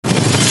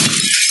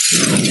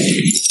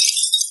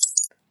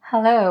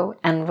Hello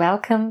and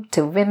welcome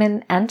to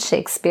Women and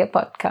Shakespeare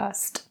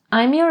podcast.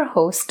 I'm your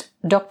host,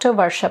 Dr.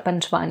 Varsha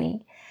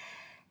Panchwani,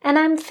 and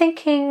I'm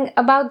thinking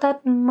about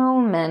that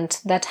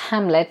moment that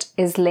Hamlet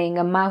is laying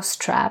a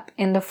mousetrap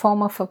in the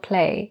form of a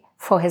play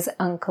for his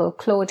uncle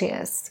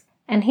Claudius.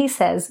 And he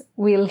says,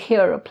 "We'll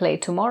hear a play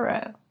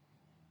tomorrow."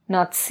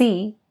 Not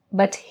see,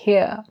 but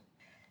hear.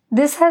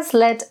 This has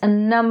led a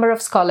number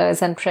of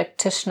scholars and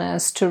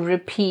practitioners to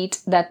repeat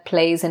that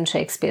plays in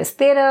Shakespeare's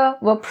theatre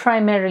were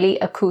primarily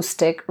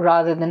acoustic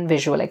rather than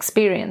visual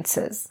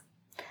experiences.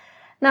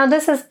 Now,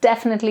 this is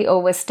definitely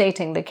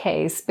overstating the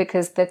case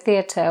because the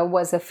theatre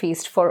was a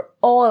feast for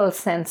all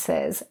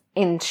senses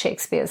in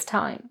Shakespeare's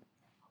time.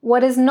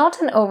 What is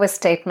not an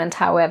overstatement,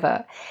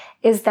 however,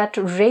 is that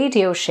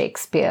Radio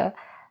Shakespeare,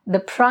 the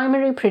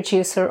primary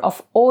producer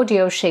of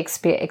audio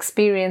Shakespeare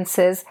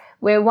experiences,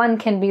 where one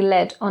can be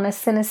led on a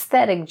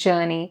synesthetic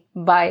journey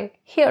by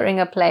hearing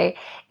a play,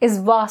 is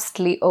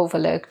vastly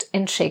overlooked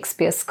in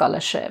Shakespeare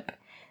scholarship.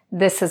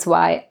 This is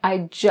why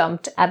I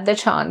jumped at the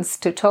chance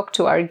to talk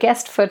to our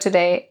guest for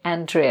today,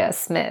 Andrea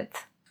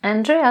Smith.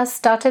 Andrea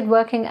started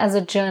working as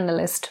a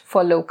journalist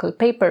for local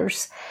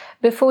papers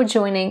before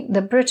joining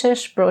the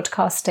British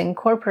Broadcasting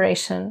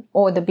Corporation,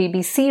 or the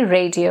BBC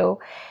Radio,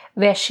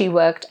 where she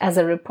worked as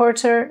a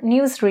reporter,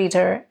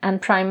 newsreader,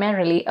 and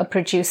primarily a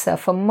producer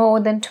for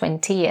more than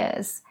 20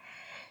 years.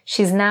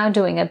 She's now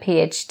doing a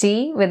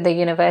PhD with the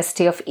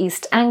University of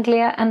East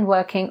Anglia and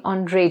working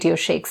on Radio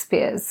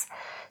Shakespeares.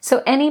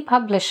 So any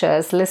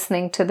publishers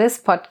listening to this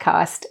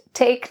podcast,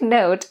 take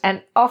note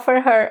and offer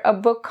her a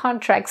book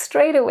contract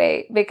straight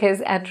away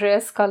because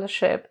Andrea's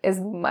scholarship is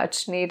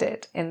much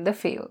needed in the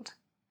field.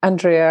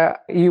 Andrea,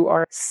 you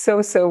are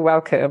so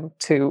welcome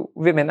to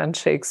Women and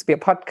Shakespeare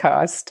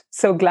podcast.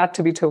 So glad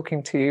to be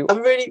talking to you.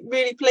 I'm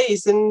really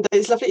pleased, and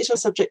it's lovely. It's a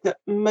subject that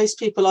most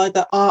people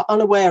either are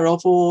unaware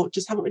of or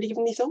just haven't really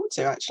given any thought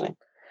to, actually.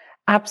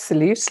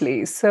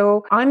 Absolutely.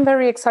 So I'm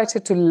very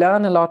excited to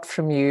learn a lot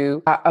from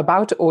you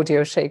about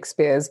audio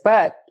Shakespeares,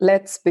 but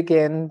let's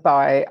begin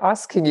by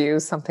asking you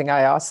something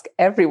I ask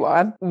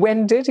everyone.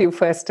 When did you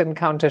first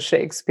encounter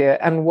Shakespeare,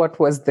 and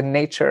what was the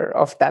nature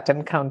of that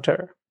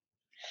encounter?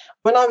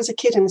 When I was a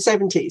kid in the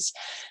 70s,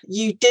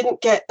 you didn't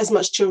get as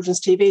much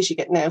children's TV as you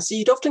get now. So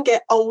you'd often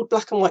get old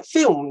black and white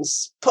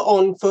films put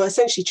on for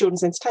essentially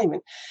children's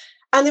entertainment.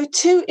 And there were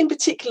two in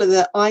particular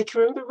that I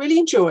can remember really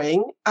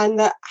enjoying and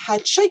that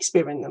had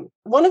Shakespeare in them.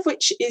 One of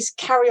which is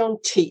Carry On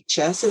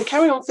Teacher. So the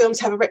Carry On films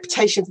have a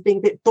reputation for being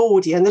a bit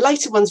bawdy, and the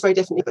later ones very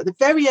definitely, but the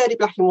very early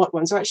black and white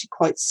ones are actually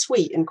quite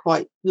sweet and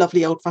quite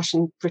lovely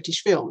old-fashioned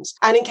British films.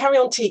 And in Carry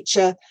On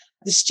Teacher,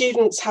 the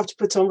students have to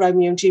put on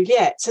Romeo and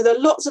Juliet. So there are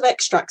lots of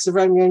extracts of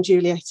Romeo and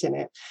Juliet in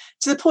it,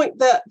 to the point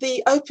that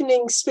the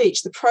opening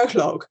speech, the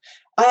prologue,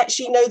 I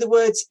actually know the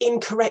words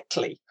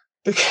incorrectly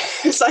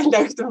because I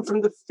know them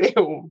from the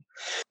film.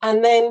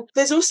 And then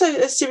there's also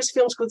a series of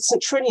films called the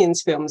St.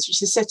 Trinian's films,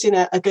 which is set in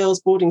a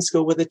girls' boarding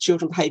school where the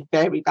children behave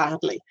very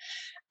badly.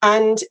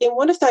 And in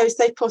one of those,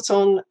 they put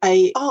on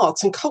a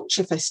art and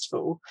culture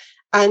festival,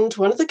 and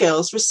one of the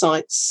girls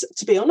recites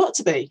To Be or Not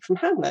to Be from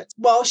Hamlet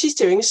while she's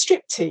doing a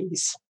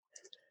striptease.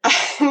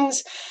 And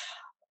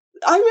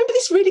I remember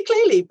this really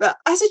clearly, but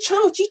as a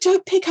child, you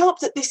don't pick up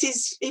that this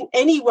is in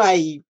any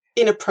way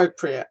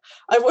inappropriate.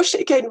 I watched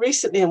it again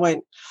recently and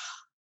went,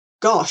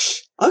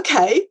 gosh,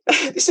 okay,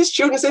 this is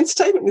children's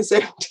entertainment in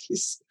the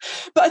 70s.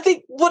 But I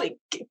think what it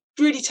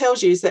really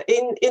tells you is that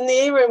in the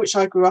era in which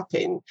I grew up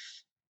in,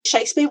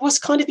 Shakespeare was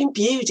kind of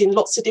imbued in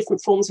lots of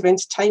different forms of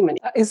entertainment.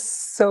 It's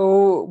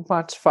so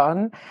much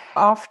fun.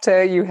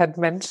 After you had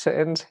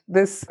mentioned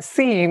this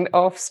scene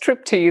of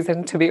striptease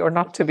and To Be or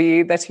Not to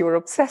Be that you were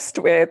obsessed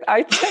with,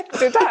 I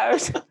checked it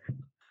out.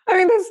 I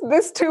mean,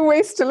 there's two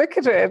ways to look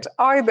at it.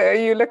 Either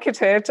you look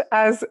at it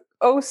as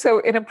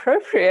so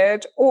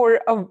inappropriate, or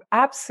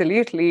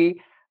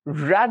absolutely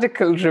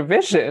radical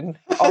revision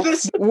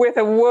with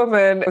a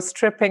woman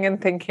stripping and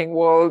thinking,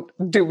 well,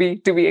 do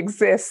we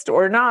exist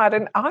or not?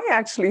 And I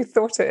actually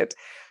thought it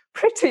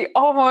pretty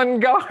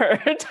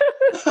avant-garde.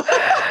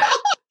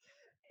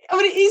 I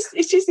mean,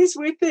 it's just this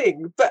weird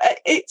thing, but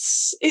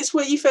it's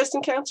where you first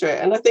encounter it.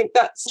 And I think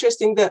that's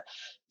interesting that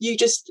you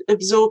just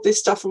absorb this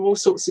stuff from all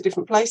sorts of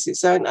different places.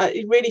 So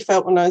it really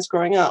felt when I was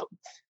growing up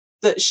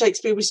that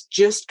Shakespeare was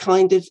just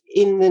kind of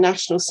in the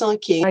national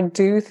psyche. I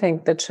do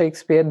think that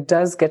Shakespeare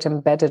does get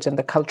embedded in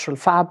the cultural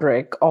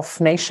fabric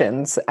of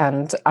nations,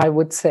 and I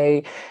would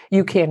say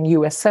UK and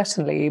US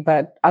certainly,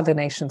 but other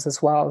nations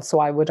as well. So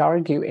I would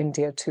argue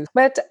India too.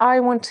 But I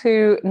want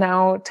to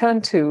now turn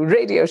to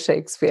Radio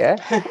Shakespeare.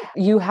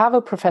 You have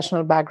a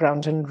professional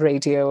background in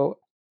radio.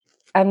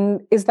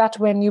 And is that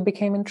when you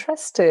became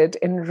interested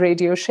in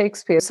Radio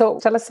Shakespeare? So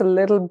tell us a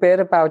little bit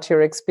about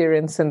your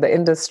experience in the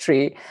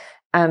industry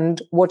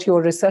and what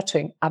you're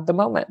researching at the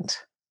moment.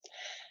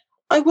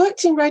 I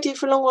worked in radio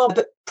for a long while,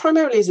 but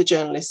primarily as a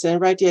journalist,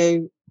 and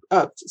radio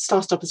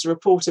started off as a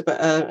reporter, but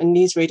a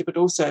newsreader, but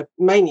also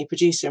mainly a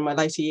producer in my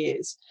later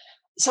years.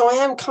 So I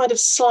am kind of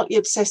slightly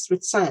obsessed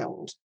with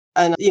sound.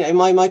 And,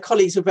 my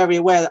colleagues are very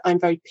aware that I'm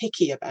very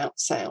picky about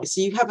sound.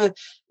 So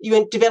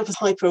you develop a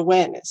hyper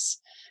awareness.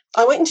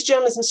 I went into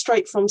journalism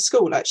straight from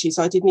school, actually.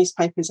 So I did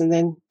newspapers and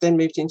then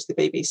moved into the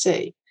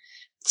BBC.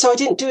 So I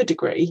didn't do a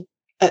degree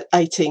at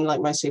 18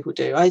 like most people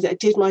do. I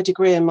did my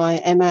degree and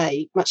my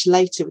MA much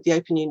later with the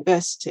Open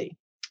University.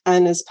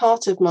 And as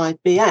part of my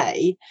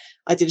BA,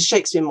 I did a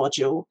Shakespeare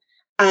module,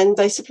 and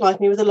they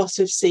supplied me with a lot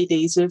of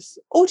CDs of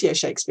audio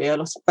Shakespeare, a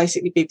lot of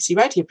basically BBC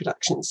radio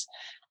productions,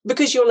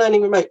 because you're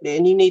learning remotely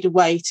and you need a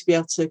way to be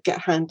able to get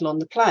a handle on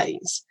the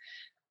plays.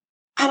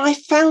 And I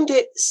found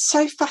it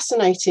so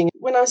fascinating.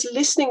 When I was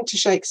listening to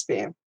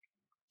Shakespeare,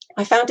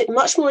 I found it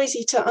much more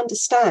easy to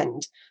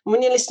understand. And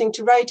when you're listening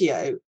to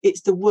radio,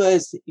 it's the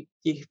words that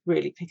you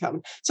really pick up.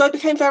 So I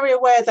became very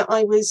aware that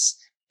I was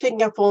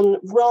picking up on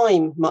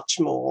rhyme much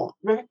more,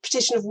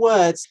 repetition of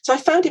words. So I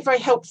found it very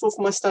helpful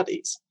for my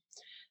studies.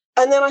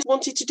 And then I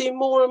wanted to do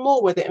more and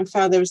more with it and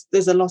found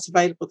there's a lot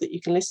available that you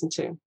can listen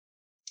to,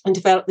 and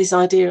developed this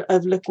idea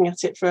of looking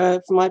at it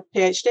for my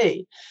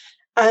PhD.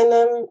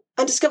 And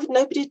discovered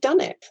nobody had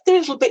done it. There are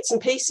little bits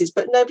and pieces,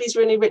 but nobody's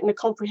really written a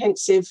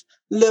comprehensive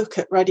look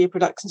at radio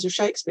productions of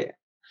Shakespeare.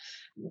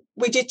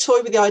 We did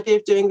toy with the idea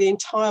of doing the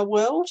entire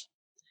world.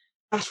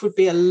 That would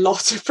be a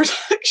lot of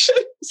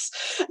productions.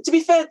 To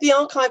be fair, the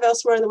archive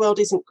elsewhere in the world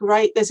isn't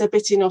great. There's a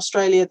bit in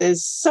Australia.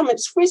 It's a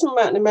reasonable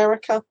amount in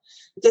America.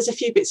 There's a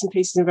few bits and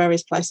pieces in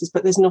various places,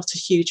 but there's not a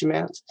huge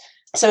amount.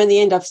 So in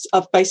the end,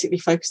 I've basically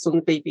focused on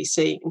the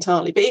BBC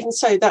entirely. But even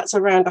so, that's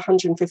around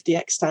 150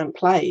 extant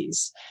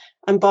plays.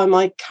 And by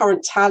my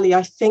current tally,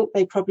 I think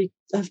they probably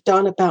have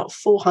done about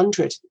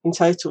 400 in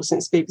total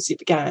since BBC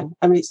began.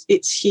 I mean,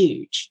 it's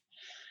huge.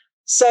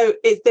 So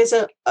there's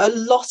a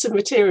lot of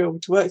material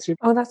to work through.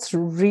 Oh, that's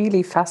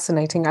really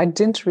fascinating. I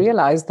didn't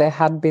realize there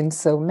had been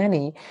so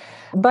many.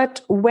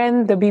 But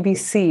when the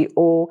BBC,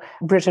 or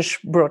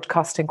British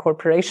Broadcasting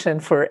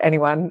Corporation for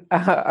anyone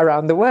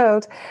around the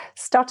world,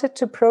 started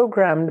to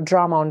program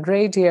drama on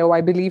radio, I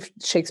believe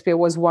Shakespeare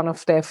was one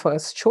of their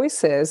first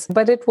choices.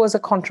 But it was a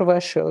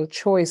controversial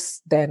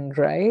choice then,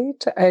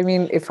 right? I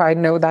mean, if I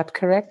know that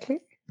correctly?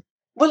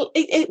 Well,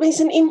 it was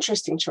an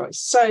interesting choice.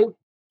 So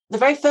the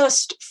very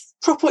first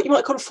proper, what you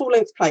might call a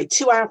full-length play,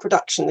 2-hour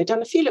production. They'd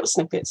done a few little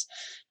snippets.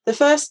 The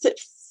first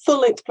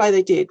full-length play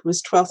they did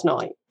was Twelfth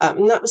Night,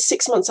 and that was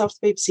 6 months after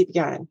the BBC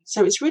began.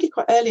 So it's really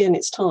quite early in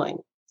its time.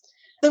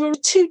 There were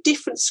two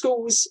different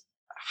schools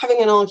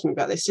having an argument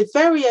about this. So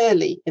very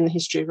early in the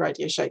history of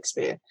Radio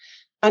Shakespeare.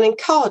 And in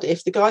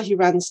Cardiff, the guy who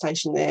ran the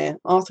station there,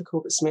 Arthur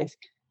Corbett Smith,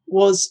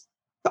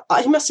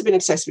 he must have been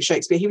obsessed with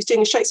Shakespeare. He was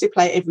doing a Shakespeare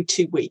play every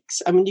 2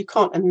 weeks. I mean, you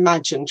can't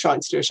imagine trying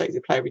to do a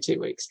Shakespeare play every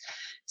 2 weeks.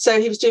 So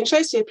he was doing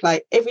Shakespeare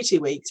play every 2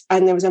 weeks,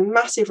 and there was a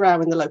massive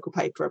row in the local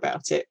paper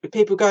about it, with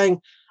people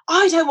going,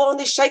 I don't want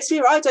this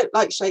Shakespeare, I don't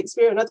like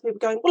Shakespeare, and other people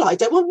going, well, I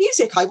don't want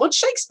music, I want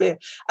Shakespeare.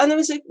 And there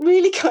was a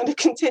really kind of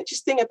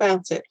contentious thing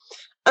about it.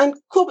 And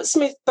Corbett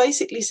Smith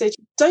basically said,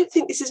 don't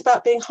think this is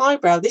about being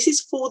highbrow. This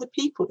is for the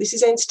people. This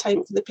is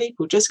entertainment for the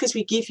people. Just because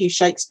we give you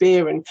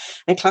Shakespeare and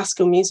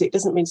classical music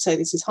doesn't mean to say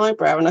this is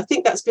highbrow. And I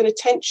think that's been a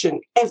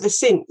tension ever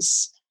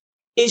since.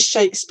 Is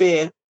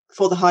Shakespeare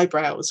for the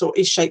highbrows, or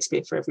is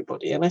Shakespeare for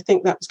everybody? And I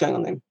think that was going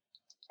on then.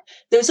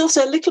 There was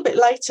also a little bit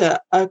later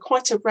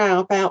quite a row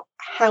about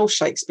how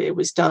Shakespeare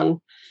was done.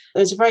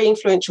 There was a very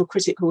influential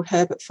critic called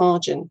Herbert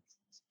Farjan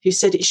who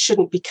said it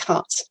shouldn't be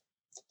cut.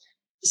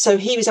 So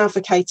he was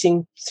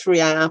advocating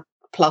 3-hour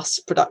plus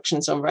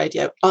productions on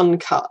radio,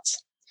 uncut,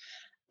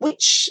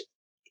 which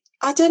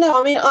I don't know.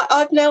 I mean,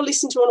 I've now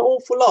listened to an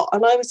awful lot,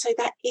 and I would say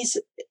that is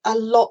a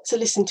lot to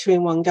listen to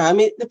in one go. I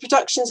mean, some of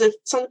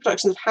the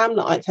productions of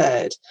Hamlet I've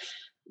heard,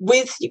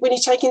 when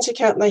you take into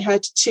account they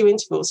had 2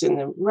 intervals in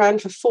them, ran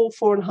for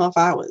 4.5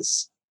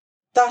 hours.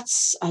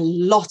 That's a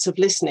lot of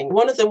listening.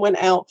 One of them went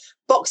out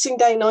Boxing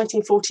Day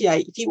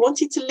 1948. If you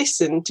wanted to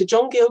listen to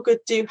John Gielgud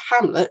do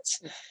Hamlet,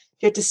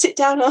 you had to sit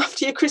down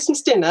after your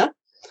Christmas dinner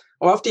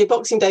or after your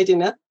Boxing Day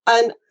dinner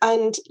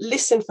and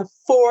listen for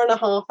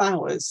 4.5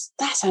 hours.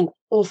 That's an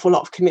awful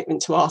lot of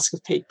commitment to ask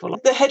of people.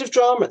 The head of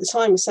drama at the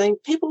time was saying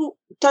people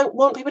don't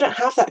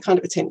have that kind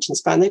of attention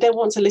span. They don't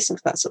want to listen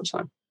for that sort of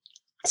time.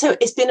 So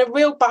it's been a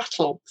real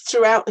battle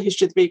throughout the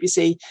history of the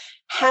BBC.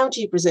 How do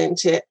you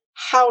present it?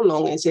 How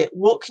long is it?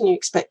 What can you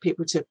expect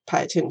people to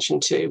pay attention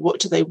to?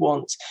 What do they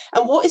want?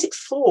 And what is it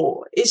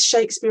for? Is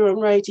Shakespeare on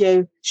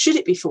radio? Should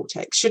it be full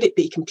text? Should it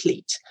be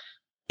complete?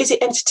 Is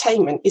it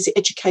entertainment? Is it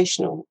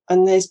educational?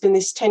 And there's been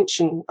this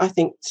tension, I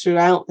think,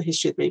 throughout the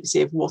history of the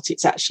BBC of what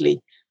it's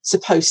actually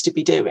supposed to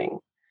be doing.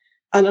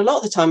 And a lot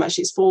of the time,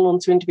 actually, it's fallen on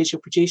to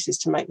individual producers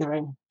to make their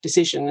own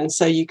decision. And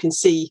so you can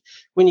see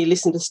when you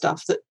listen to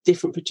stuff that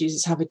different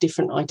producers have a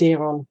different idea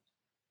on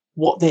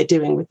what they're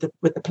doing with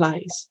the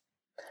plays.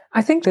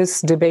 I think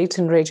this debate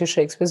in Radio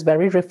Shakespeare is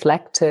very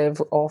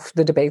reflective of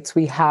the debates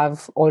we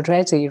have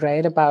already,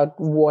 right? About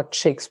what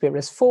Shakespeare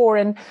is for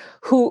and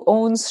who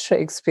owns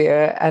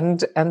Shakespeare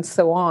and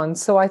so on.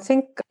 So I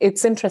think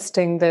it's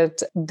interesting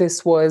that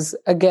this was,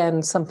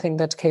 again, something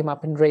that came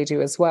up in radio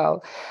as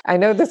well. I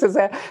know this is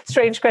a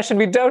strange question.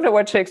 We don't know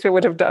what Shakespeare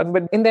would have done,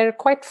 but in their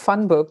quite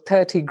fun book,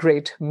 30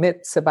 Great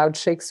Myths About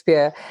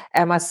Shakespeare,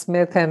 Emma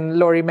Smith and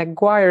Laurie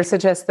McGuire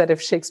suggest that if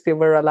Shakespeare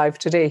were alive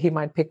today, he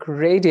might pick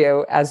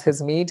radio as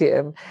his medium.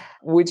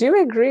 Would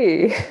you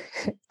agree?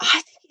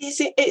 I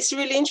think it's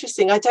really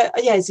interesting.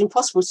 It's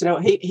impossible to know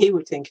what he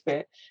would think of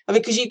it. I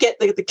mean, because you get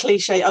the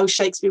cliche, oh,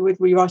 Shakespeare would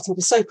be writing for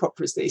soap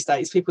operas these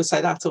days. People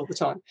say that all the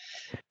time.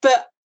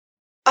 But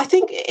I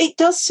think it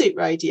does suit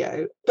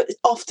radio, but it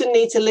often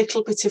needs a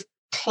little bit of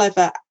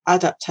clever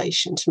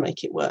adaptation to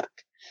make it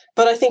work.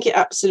 But I think it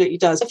absolutely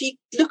does. If you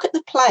look at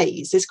the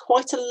plays, there's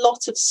quite a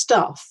lot of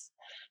stuff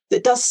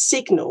that does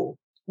signal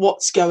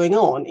what's going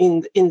on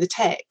in the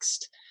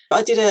text.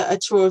 I did a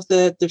tour of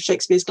the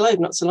Shakespeare's Globe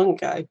not so long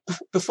ago,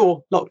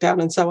 before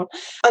lockdown and so on.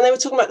 And they were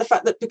talking about the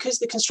fact that because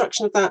the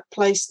construction of that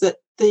place, that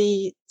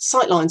the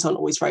sightlines aren't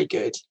always very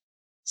good.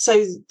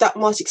 So that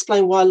might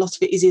explain why a lot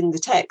of it is in the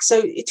text.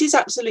 So it is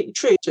absolutely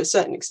true to a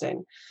certain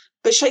extent.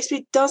 But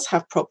Shakespeare does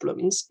have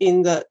problems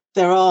in that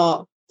there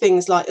are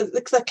things like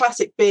the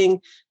classic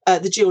being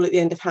the duel at the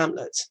end of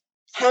Hamlet.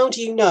 How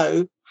do you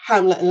know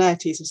Hamlet and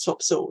Laertes have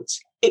swapped swords?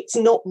 It's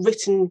not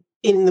written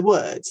in the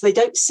words. They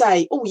don't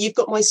say, oh, you've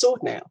got my sword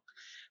now.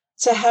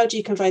 So how do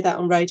you convey that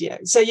on radio?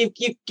 So you've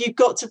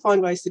got to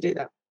find ways to do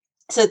that.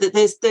 So that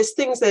there's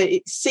things that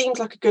it seems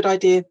like a good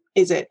idea,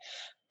 is it?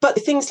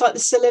 But things like the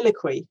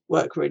soliloquy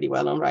work really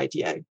well on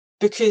radio,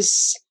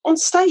 because on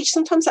stage,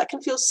 sometimes that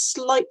can feel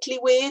slightly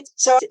weird.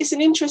 So it's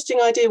an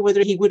interesting idea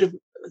whether he would have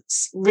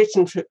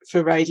written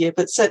for radio,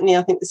 but certainly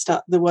I think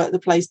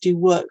the plays do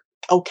work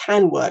or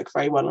can work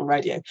very well on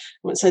radio. I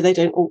wouldn't say they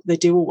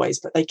do always,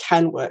 but they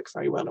can work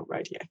very well on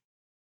radio.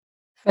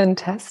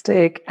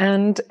 Fantastic.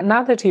 And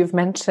now that you've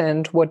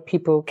mentioned what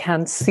people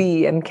can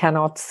see and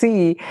cannot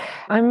see,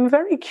 I'm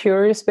very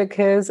curious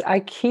because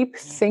I keep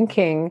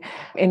thinking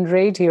in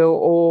radio,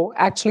 or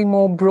actually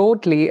more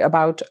broadly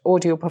about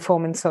audio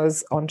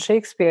performances on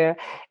Shakespeare,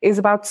 is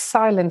about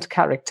silent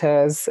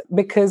characters,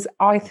 because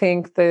I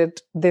think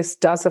that this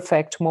does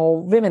affect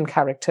more women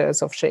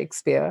characters of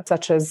Shakespeare,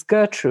 such as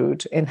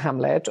Gertrude in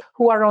Hamlet,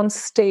 who are on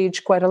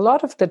stage quite a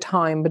lot of the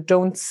time but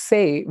don't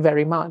say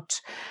very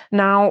much.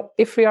 Now,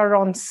 if we are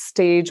on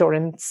stage or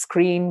in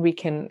screen, we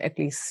can at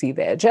least see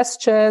their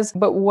gestures,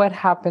 but what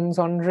happens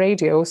on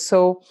radio?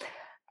 So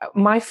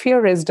my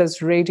fear is,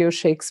 does Radio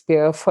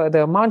Shakespeare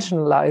further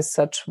marginalize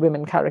such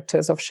women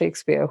characters of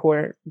Shakespeare who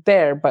are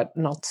there but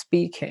not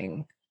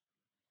speaking?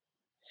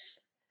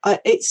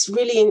 It's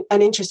really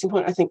an interesting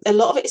point. I think a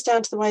lot of it is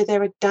down to the way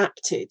they're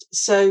adapted.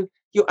 So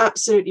you're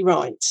absolutely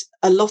right.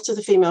 A lot of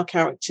the female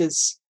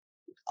characters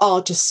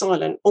are just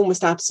silent,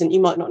 almost absent. You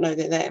might not know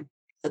they're there.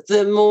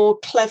 The more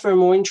clever and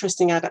more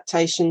interesting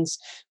adaptations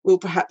will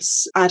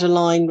perhaps add a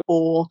line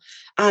or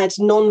add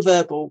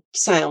non-verbal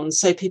sounds,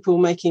 so people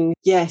making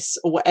yes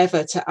or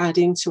whatever to add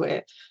into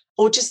it,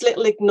 or just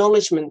little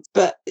acknowledgement.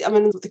 But I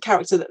mean, the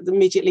character that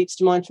immediately leaps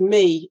to mind for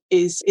me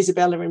is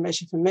Isabella in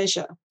Measure for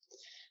Measure,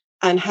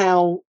 and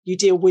how you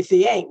deal with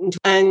the end.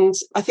 And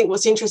I think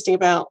what's interesting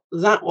about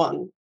that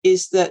one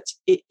is that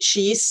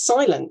she is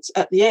silent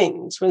at the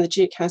end when the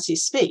Duke has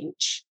his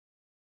speech.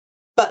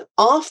 But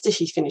after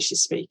he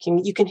finishes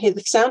speaking, you can hear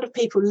the sound of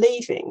people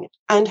leaving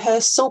and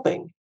her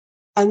sobbing.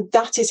 And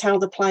that is how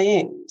the play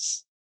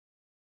ends.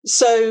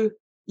 So,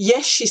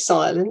 yes, she's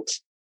silent.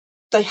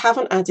 They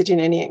haven't added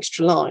in any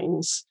extra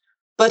lines,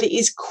 but it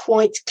is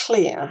quite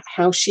clear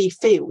how she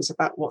feels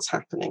about what's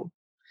happening.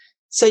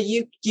 So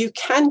you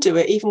can do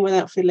it even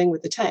without fiddling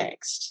with the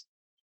text.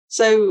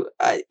 So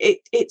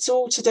it's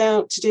all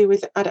to do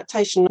with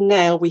adaptation.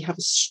 Now we have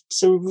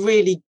some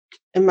really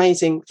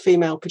amazing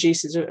female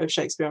producers of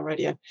Shakespeare on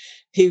radio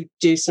who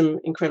do some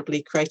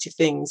incredibly creative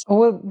things.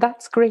 Well,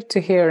 that's great to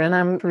hear, and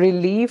I'm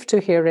relieved to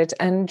hear it.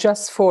 And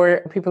just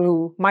for people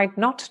who might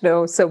not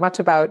know so much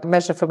about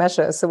Measure for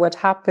Measure, so what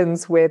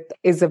happens with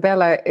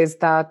Isabella is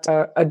that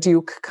a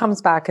duke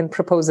comes back and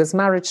proposes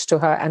marriage to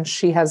her, and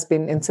she has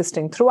been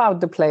insisting throughout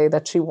the play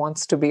that she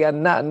wants to be a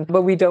nun,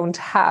 but we don't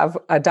have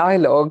a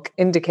dialogue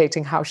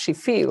indicating how she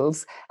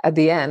feels at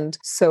the end.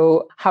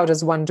 So how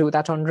does one do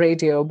that on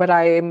radio? But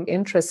I am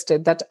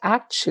interested that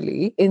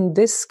actually in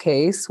this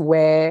case,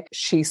 where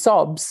she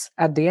sobs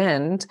at the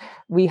end,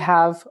 we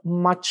have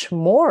much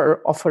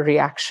more of a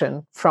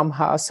reaction from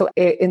her. So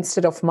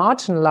instead of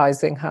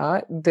marginalizing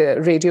her,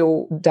 the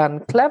radio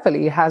done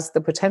cleverly has the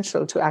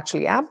potential to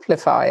actually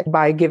amplify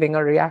by giving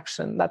a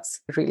reaction.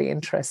 That's really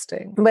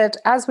interesting. But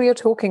as we are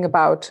talking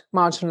about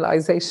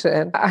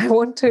marginalization, I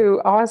want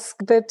to ask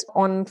that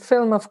on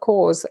film, of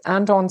course,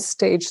 and on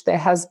stage, there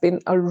has been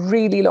a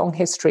really long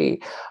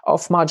history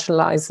of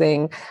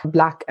marginalizing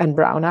Black and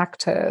brown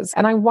actors.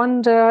 And I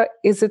wonder,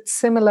 is it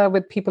similar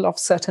with people of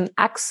certain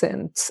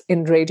accents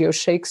in Radio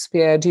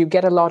Shakespeare? Do you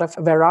get a lot of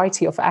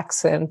variety of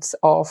accents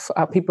of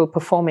people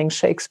performing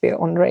Shakespeare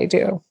on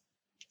radio?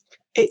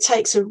 It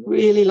takes a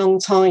really long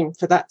time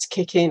for that to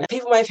kick in.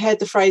 People may have heard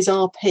the phrase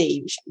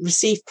RP, which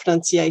received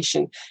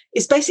pronunciation.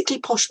 It's basically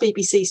posh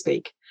BBC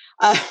speak.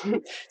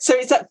 So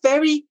it's that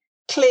very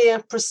clear,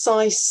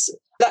 precise,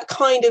 that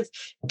kind of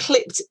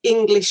clipped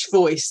English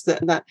voice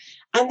and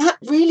that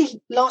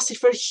really lasted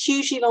for a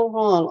hugely long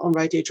while on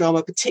radio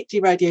drama,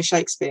 particularly Radio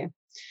Shakespeare.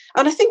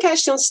 And I think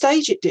actually on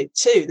stage it did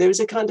too. There was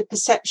a kind of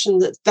perception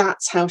that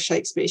that's how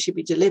Shakespeare should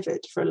be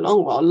delivered for a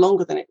long while,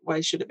 longer than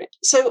it should have been.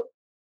 So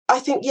I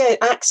think,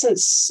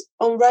 accents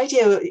on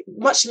radio,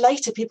 much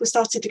later, people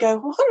started to go,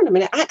 well, hold on a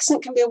minute,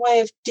 accent can be a way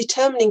of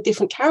determining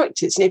different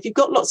characters. If you've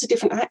got lots of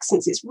different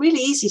accents, it's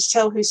really easy to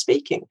tell who's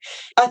speaking.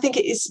 I think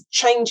it is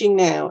changing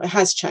now. It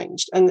has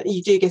changed. And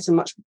you do get a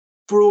much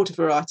broader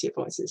variety of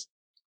voices.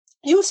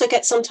 You also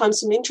get sometimes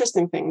some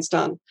interesting things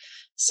done.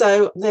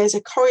 So there's a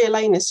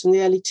Coriolanus from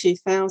the early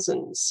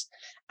 2000s.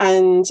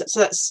 And so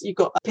that's, you've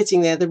got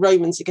pitting there the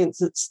Romans against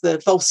the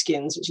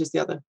Volscians, which is the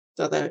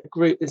other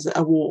group. There's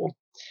a war.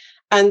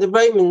 And the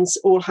Romans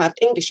all have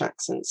English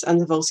accents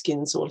and the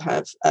Volscians all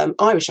have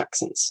Irish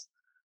accents.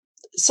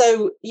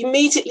 So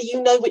immediately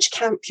you know which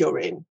camp you're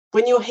in.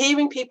 When you're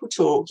hearing people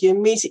talk, you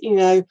immediately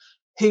know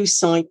whose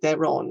side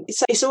they're on.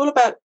 It's all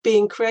about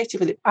being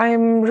creative with it.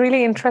 I'm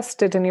really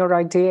interested in your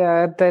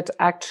idea that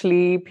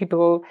actually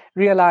people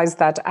realize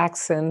that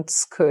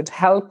accents could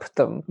help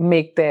them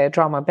make their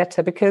drama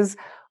better, because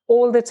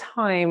all the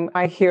time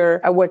I hear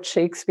what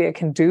Shakespeare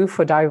can do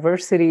for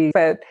diversity,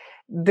 but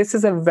this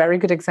is a very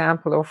good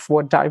example of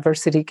what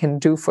diversity can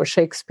do for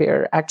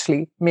Shakespeare,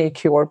 actually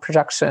make your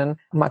production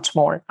much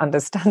more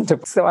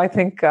understandable. So I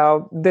think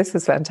this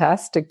is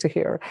fantastic to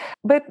hear.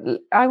 But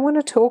I want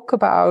to talk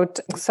about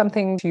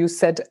something you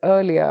said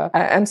earlier.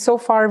 And so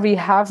far we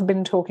have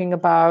been talking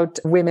about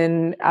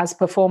women as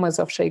performers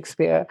of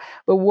Shakespeare.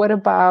 But what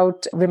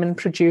about women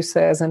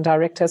producers and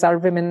directors? Are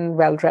women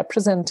well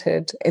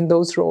represented in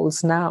those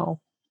roles now?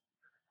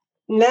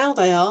 Now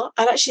they are,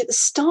 and actually at the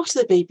start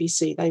of the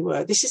BBC they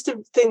were. This is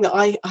the thing that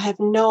I have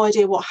no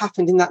idea what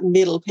happened in that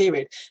middle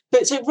period.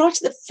 But so right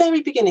at the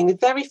very beginning, the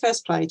very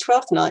first play,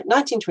 12th Night,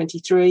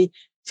 1923,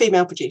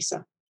 female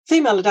producer,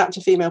 female adapter,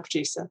 female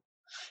producer,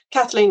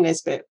 Kathleen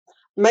Nesbitt.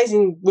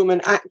 Amazing woman,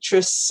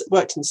 actress,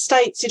 worked in the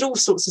States, did all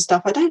sorts of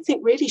stuff. I don't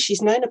think really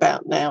she's known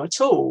about now at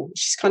all.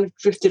 She's kind of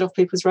drifted off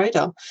people's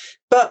radar,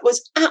 but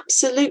was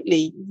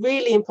absolutely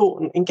really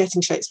important in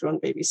getting Shakespeare on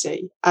the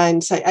BBC.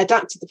 And so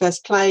adapted the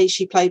first play.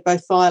 She played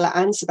both Viola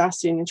and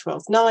Sebastian in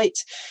 12th Night.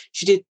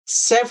 She did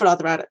several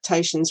other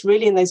adaptations.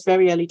 Really, in those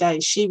very early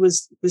days, she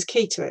was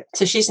key to it.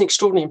 So she's an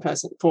extraordinary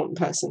important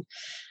person.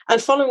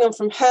 And following on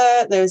from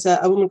her, there was a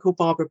woman called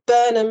Barbara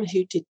Burnham,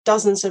 who did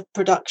dozens of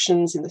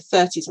productions in the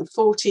 30s and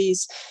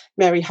 40s,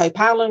 Mary Hope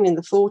Allen in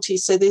the 40s.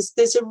 So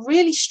there's a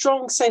really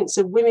strong sense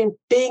of women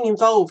being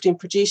involved in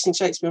producing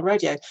Shakespeare on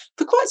radio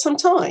for quite some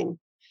time.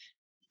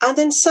 And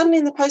then suddenly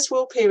in the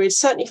post-war period,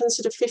 certainly from the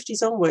sort of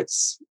 50s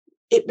onwards,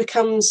 it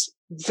becomes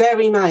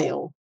very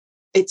male.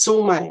 It's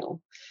all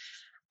male.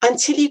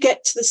 Until you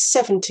get to the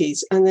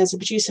 70s, and there's a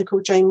producer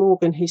called Jane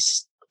Morgan who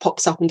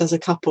pops up and does a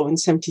couple in the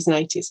 70s and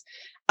 80s.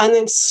 And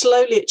then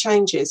slowly it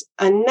changes.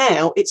 And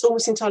now it's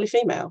almost entirely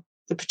female.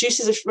 The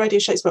producers of Radio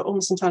Shakespeare are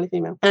almost entirely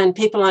female. And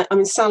people like,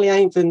 Sally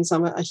Avens,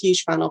 I'm a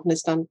huge fan of and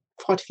has done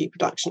quite a few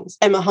productions.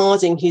 Emma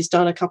Harding, who's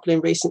done a couple in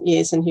recent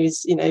years and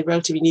who's,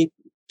 relatively new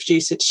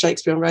producer to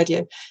Shakespeare on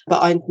radio,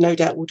 but I no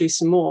doubt will do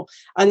some more.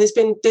 And there's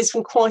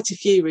been quite a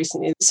few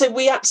recently. So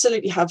we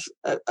absolutely have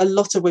a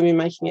lot of women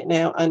making it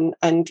now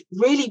and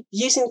really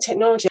using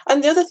technology.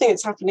 And the other thing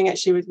that's happening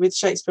actually with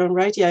Shakespeare on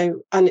radio,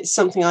 and it's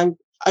something I'm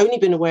only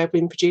been aware of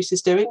women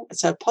producers doing,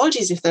 so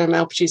apologies if there are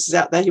male producers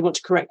out there who want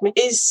to correct me,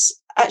 is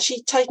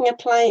actually taking a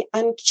play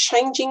and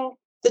changing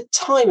the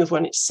time of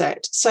when it's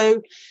set.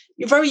 So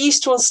you're very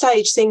used to on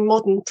stage seeing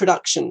modern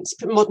productions,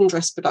 modern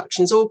dress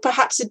productions, or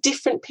perhaps a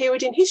different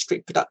period in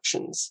history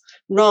productions,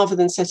 rather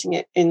than setting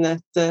it in the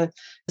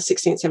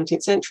 16th,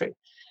 17th century.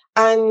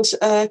 And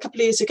a couple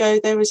of years ago,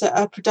 there was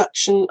a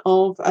production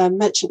of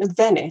Merchant of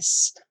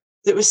Venice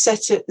that was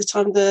set at the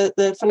time of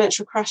the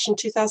financial crash in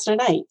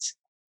 2008.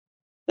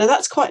 Now,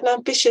 that's quite an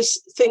ambitious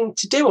thing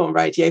to do on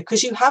radio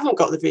because you haven't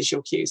got the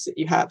visual cues that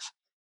you have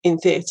in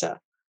theatre.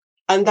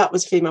 And that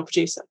was a female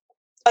producer.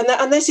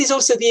 And this is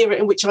also the era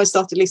in which I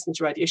started listening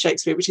to Radio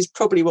Shakespeare, which is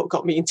probably what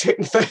got me into it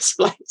in the first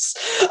place.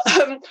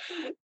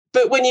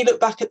 But when you look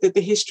back at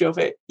the history of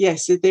it,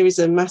 yes, there is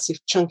a massive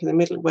chunk in the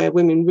middle where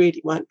women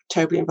really weren't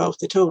terribly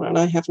involved at all. And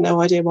I have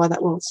no idea why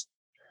that was.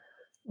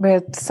 But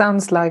it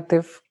sounds like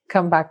they've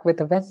come back with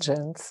a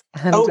vengeance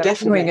and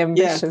doing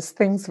ambitious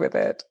things with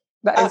it.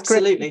 That is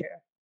absolutely great.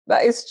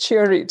 That is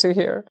cheery to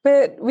hear.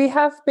 But we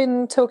have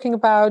been talking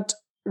about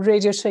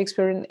Radio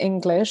Shakespeare in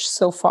English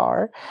so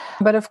far.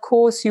 But of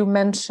course, you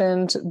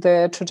mentioned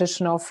the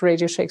tradition of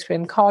Radio Shakespeare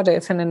in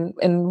Cardiff and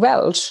in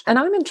Welsh. And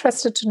I'm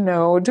interested to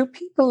know, do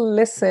people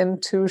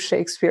listen to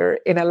Shakespeare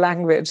in a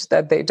language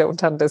that they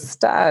don't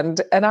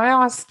understand? And I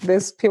ask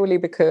this purely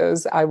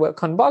because I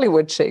work on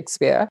Bollywood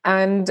Shakespeare.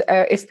 And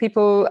if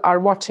people are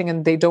watching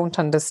and they don't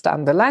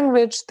understand the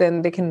language,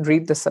 then they can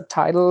read the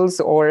subtitles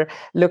or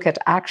look at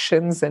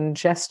actions and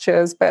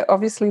gestures. But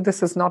obviously,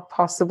 this is not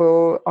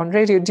possible on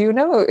radio. Do you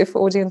know if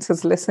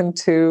audiences listen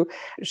to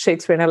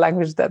Shakespeare in a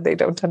language that they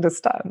don't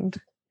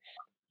understand?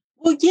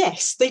 Well,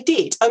 yes, they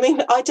did. I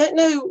mean, I don't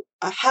know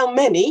how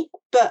many,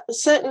 but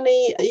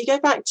certainly you go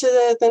back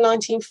to the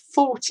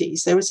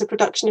 1940s, there was a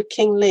production of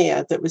King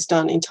Lear that was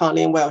done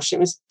entirely in Welsh. It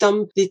was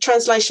done, the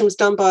translation was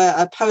done by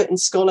a poet and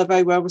scholar,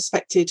 very well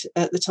respected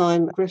at the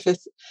time,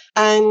 Griffith.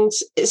 And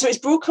so it's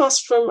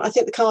broadcast from, I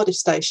think, the Cardiff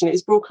station. It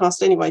was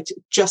broadcast anyway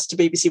just to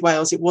BBC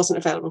Wales. It wasn't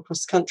available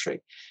across the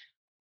country.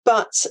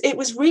 But it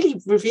was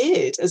really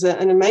revered as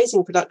an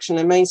amazing production,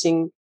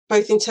 amazing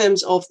both in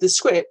terms of the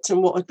script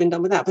and what had been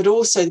done with that, but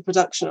also the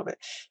production of it.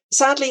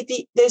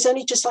 Sadly, there's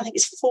only just, I think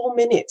it's 4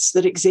 minutes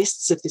that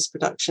exists of this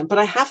production, but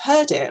I have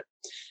heard it.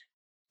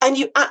 And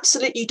you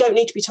don't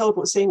need to be told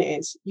what scene it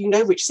is. You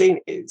know which scene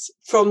it is.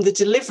 From the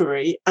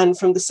delivery and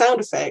from the sound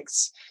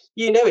effects,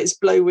 you know it's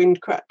blow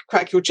wind,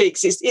 crack your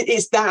cheeks. It's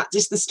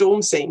the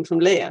storm scene from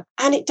Lear.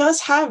 And it does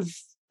have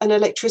an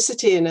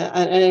electricity and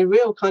a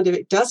real kind of,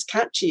 it does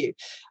capture you.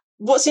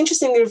 What's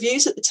interesting, the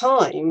reviews at the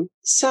time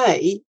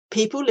say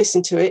people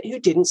listen to it who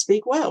didn't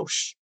speak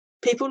Welsh.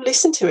 People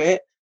listen to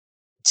it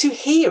to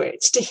hear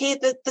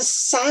the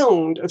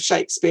sound of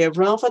Shakespeare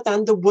rather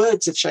than the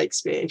words of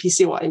Shakespeare, if you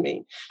see what I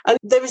mean. And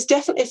there was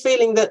definitely a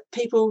feeling that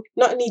people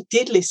not only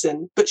did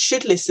listen, but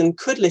should listen,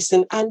 could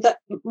listen, and that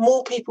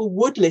more people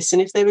would listen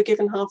if they were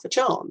given half a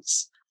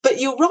chance. But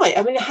you're right.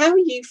 I mean, how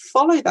you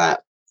follow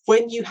that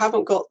when you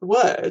haven't got the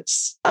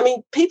words? I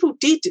mean, people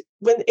did,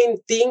 when in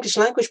the English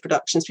language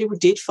productions, people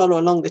did follow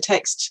along the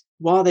text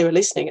while they were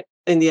listening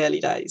in the early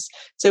days.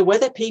 So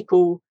whether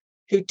people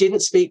who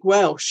didn't speak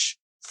Welsh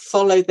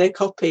followed their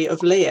copy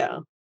of Lear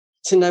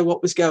to know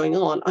what was going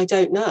on, I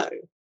don't know.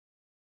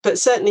 But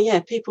certainly, yeah,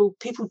 people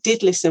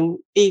did listen,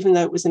 even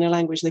though it was in a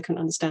language they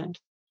couldn't understand.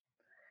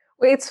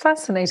 Well, it's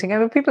fascinating. I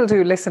mean, people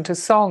do listen to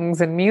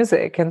songs and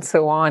music and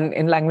so on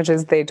in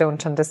languages they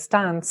don't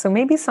understand. So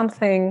maybe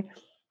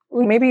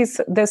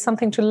there's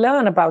something to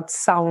learn about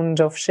sound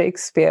of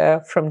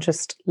Shakespeare from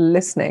just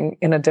listening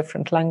in a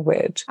different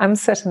language. I'm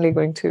certainly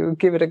going to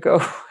give it a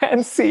go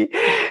and see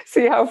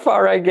how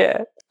far I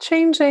get.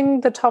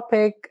 Changing the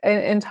topic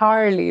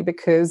entirely,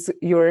 because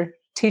you're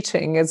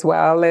teaching as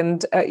well.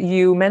 And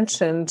you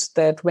mentioned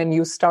that when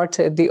you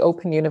started, the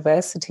Open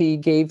University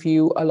gave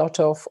you a lot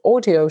of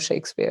audio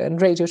Shakespeare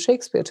and radio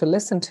Shakespeare to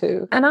listen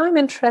to. And I'm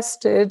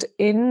interested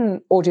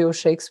in audio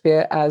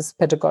Shakespeare as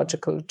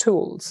pedagogical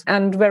tools.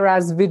 And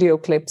whereas video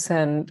clips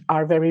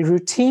are very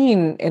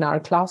routine in our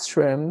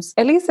classrooms,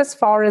 at least as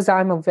far as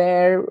I'm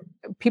aware,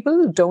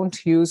 people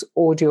don't use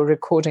audio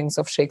recordings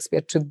of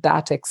Shakespeare to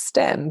that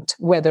extent,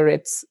 whether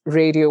it's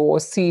radio or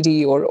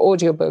CD or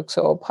audiobooks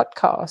or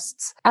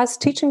podcasts. As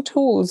teaching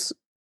tools,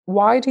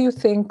 why do you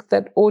think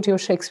that audio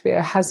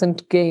Shakespeare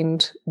hasn't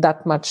gained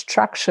that much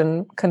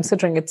traction,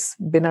 considering it's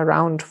been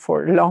around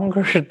for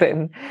longer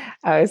than,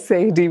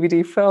 say,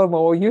 DVD film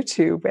or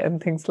YouTube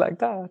and things like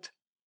that?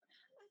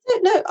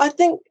 No,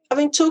 I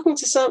mean, talking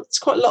to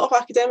quite a lot of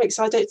academics,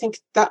 I don't think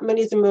that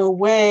many of them are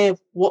aware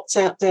of what's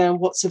out there and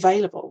what's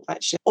available,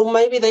 actually. Or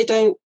maybe they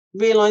don't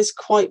realise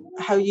quite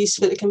how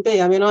useful it can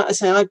be. I mean, I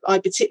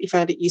particularly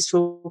found it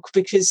useful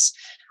because,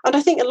 and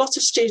I think a lot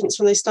of students,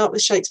 when they start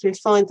with Shakespeare,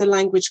 find the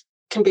language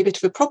can be a bit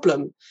of a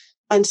problem.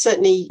 And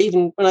certainly,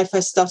 even when I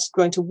first started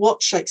going to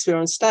watch Shakespeare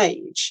on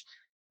stage,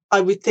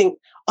 I would think,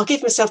 I'll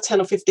give myself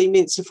 10 or 15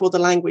 minutes before the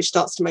language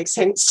starts to make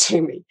sense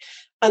to me.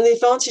 And the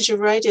advantage of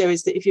radio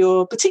is that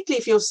particularly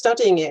if you're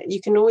studying it, you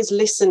can always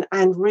listen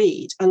and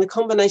read. And the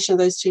combination of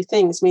those two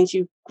things means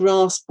you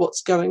grasp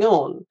what's going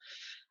on.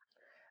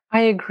 I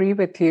agree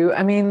with you.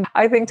 I mean,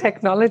 I think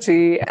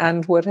technology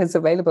and what is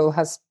available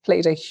has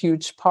played a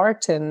huge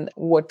part in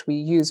what we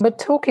use. But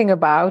talking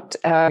about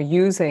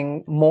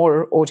using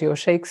more audio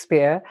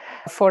Shakespeare,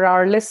 for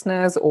our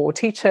listeners or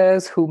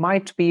teachers who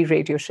might be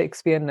radio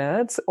Shakespeare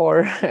nerds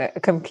or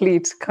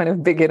complete kind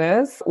of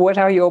beginners, what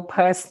are your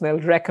personal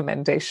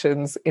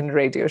recommendations in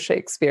radio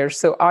Shakespeare?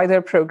 So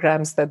either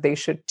programs that they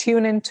should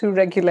tune into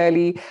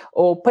regularly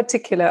or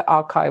particular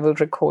archival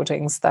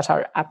recordings that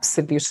are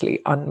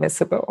absolutely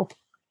unmissable.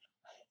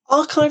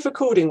 Archive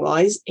recording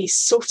wise, it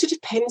sort of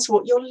depends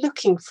what you're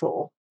looking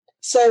for.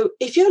 So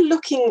if you're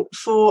looking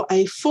for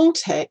a full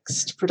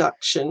text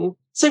production,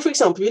 so for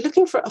example, you're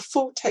looking for a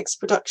full text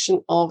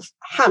production of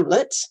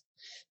Hamlet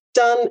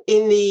done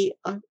in the,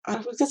 I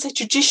was going to say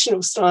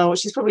traditional style,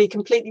 which is probably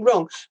completely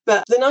wrong,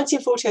 but the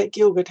 1948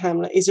 Gielgud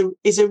Hamlet is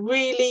a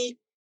really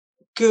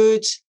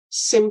good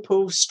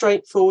simple,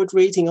 straightforward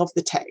reading of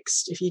the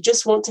text. If you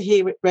just want to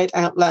hear it read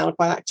out loud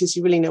by actors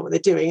who really know what they're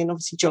doing, and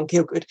obviously John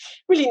Gielgud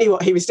really knew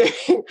what he was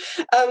doing,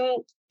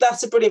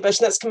 that's a brilliant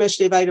version. That's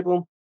commercially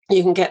available.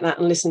 You can get that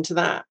and listen to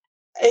that.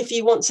 If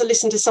you want to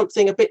listen to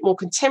something a bit more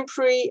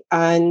contemporary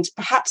and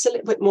perhaps a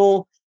little bit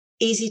more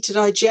easy to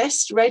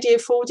digest, Radio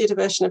 4 did a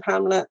version of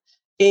Hamlet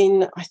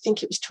in, I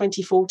think it was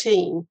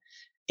 2014,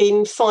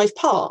 in 5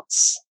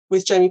 parts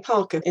with Jamie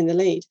Parker in the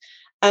lead.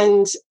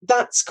 And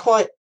that's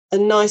quite a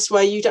nice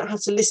way. You don't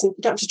have to listen.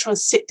 You don't have to try and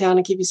sit down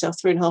and give yourself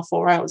 3.5,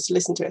 4 hours to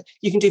listen to it.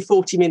 You can do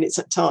 40 minutes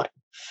at a time.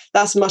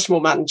 That's much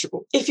more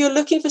manageable. If you're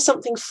looking for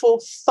something for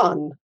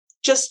fun,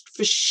 just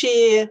for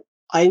sheer,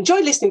 I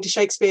enjoy listening to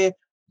Shakespeare,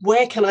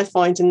 where can I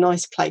find a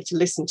nice play to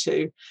listen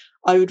to?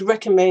 I would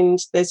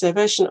recommend, there's a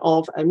version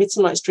of A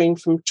Midsummer Night's Dream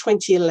from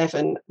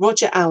 2011.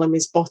 Roger Allam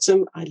is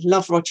Bottom. I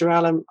love Roger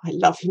Allam. I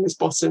love him as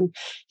Bottom.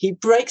 He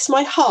breaks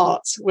my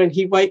heart when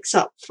he wakes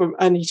up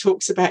and he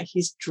talks about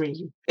his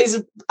dream.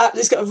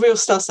 It's got a real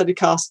star-studded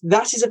cast.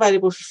 That is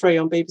available for free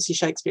on BBC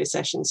Shakespeare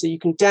Sessions, so you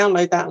can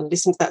download that and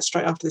listen to that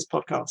straight after this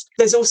podcast.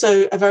 There's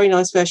also a very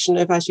nice version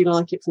of As You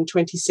Like It from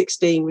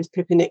 2016 with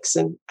Pippa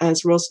Nixon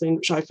as Rosalind,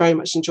 which I very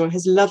much enjoy. It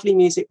has lovely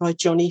music by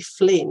Johnny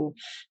Flynn,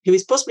 who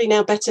is possibly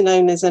now better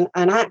known as an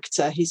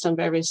actor. He's done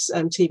various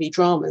TV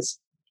dramas,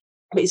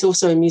 but he's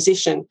also a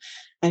musician.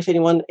 And if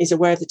anyone is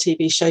aware of the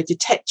TV show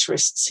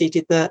Detectorists, he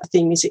did the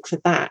theme music for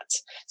that.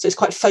 So it's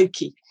quite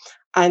folky.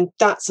 And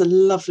that's a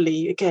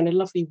lovely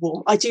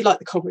warm. I do like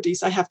the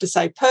comedies, I have to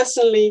say.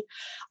 Personally,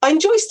 I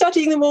enjoy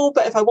studying them all,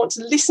 but if I want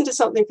to listen to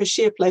something for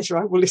sheer pleasure,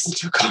 I will listen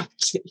to a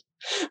comedy.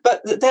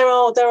 But there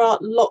are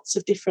lots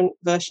of different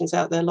versions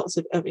out there, lots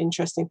of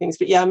interesting things.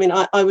 But yeah, I mean,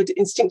 I would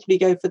instinctively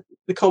go for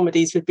the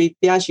comedies, would be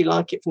the As You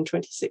Like It from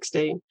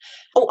 2016.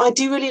 Oh, I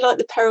do really like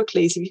the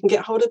Pericles. If you can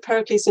get hold of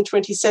Pericles in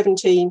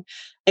 2017,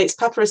 it's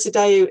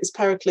Paparosadeu as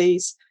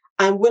Pericles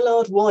and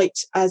Willard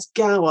White as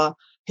Gower,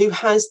 who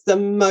has the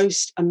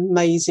most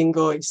amazing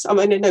voice. I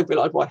mean, I know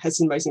Willard White has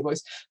an amazing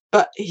voice,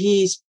 but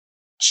he's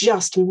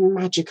just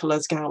magical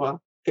as Gower.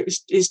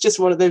 It's just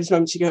one of those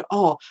moments you go,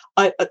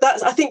 I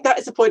think that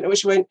is the point at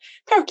which I went,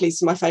 Pericles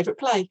is my favourite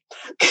play.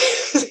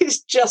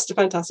 It's just a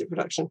fantastic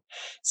production.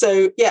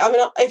 So, yeah, I mean,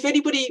 if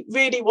anybody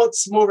really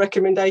wants more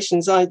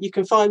recommendations, you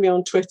can find me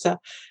on Twitter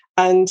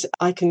and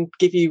I can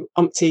give you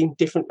umpteen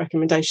different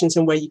recommendations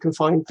and where you can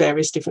find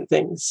various different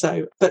things.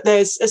 So, but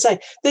there's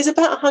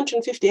about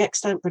 150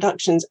 extant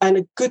productions, and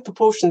a good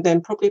proportion of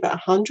them, probably about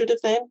 100 of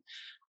them,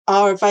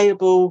 are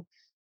available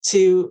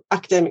to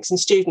academics and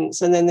students.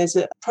 And then there's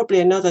probably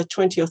another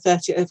 20 or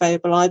 30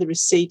 available either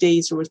as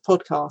CDs or as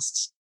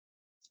podcasts.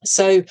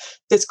 So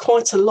there's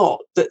quite a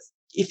lot that,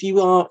 if you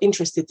are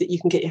interested, that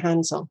you can get your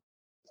hands on.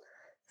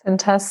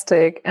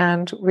 Fantastic.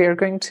 And we're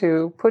going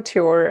to put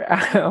your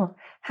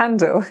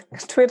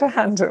Twitter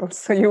handle,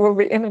 so you will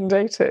be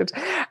inundated.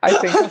 I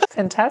think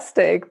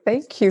fantastic.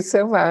 Thank you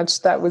so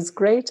much. That was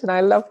great. And I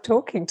love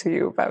talking to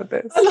you about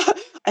this.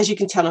 As you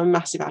can tell, I'm a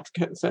massive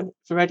advocate for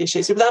Radio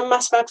Shakespeare, but I'm a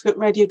massive advocate for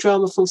radio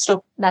drama, full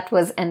stop. That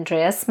was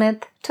Andrea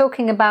Smith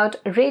talking about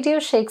Radio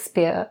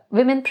Shakespeare,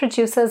 women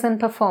producers and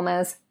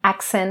performers,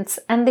 accents,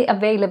 and the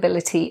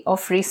availability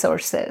of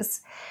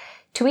resources.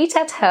 Tweet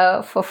at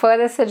her for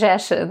further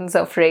suggestions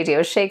of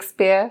Radio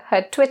Shakespeare.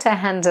 Her Twitter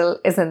handle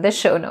is in the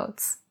show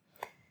notes.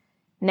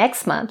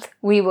 Next month,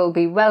 we will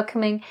be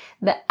welcoming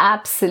the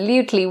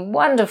absolutely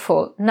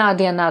wonderful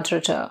Nadia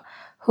Nadraja,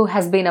 who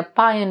has been a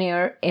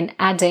pioneer in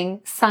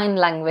adding sign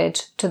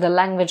language to the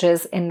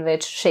languages in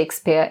which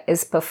Shakespeare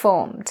is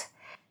performed.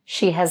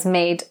 She has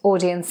made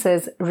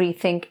audiences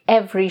rethink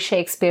every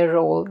Shakespeare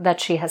role that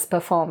she has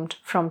performed,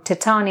 from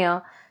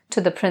Titania to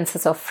the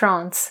Princess of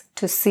France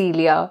to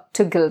Celia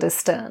to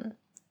Guildenstern.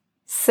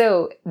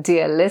 So,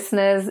 dear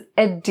listeners,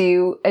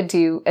 adieu,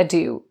 adieu,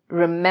 adieu.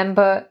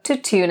 Remember to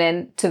tune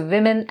in to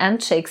Women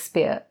and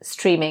Shakespeare,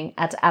 streaming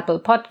at Apple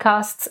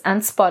Podcasts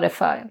and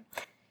Spotify.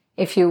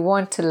 If you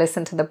want to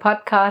listen to the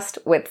podcast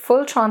with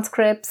full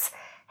transcripts,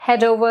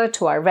 head over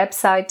to our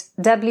website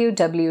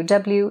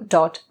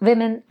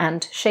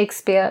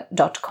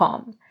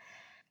www.womenandshakespeare.com.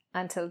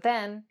 Until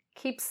then,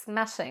 keep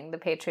smashing the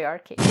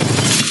patriarchy.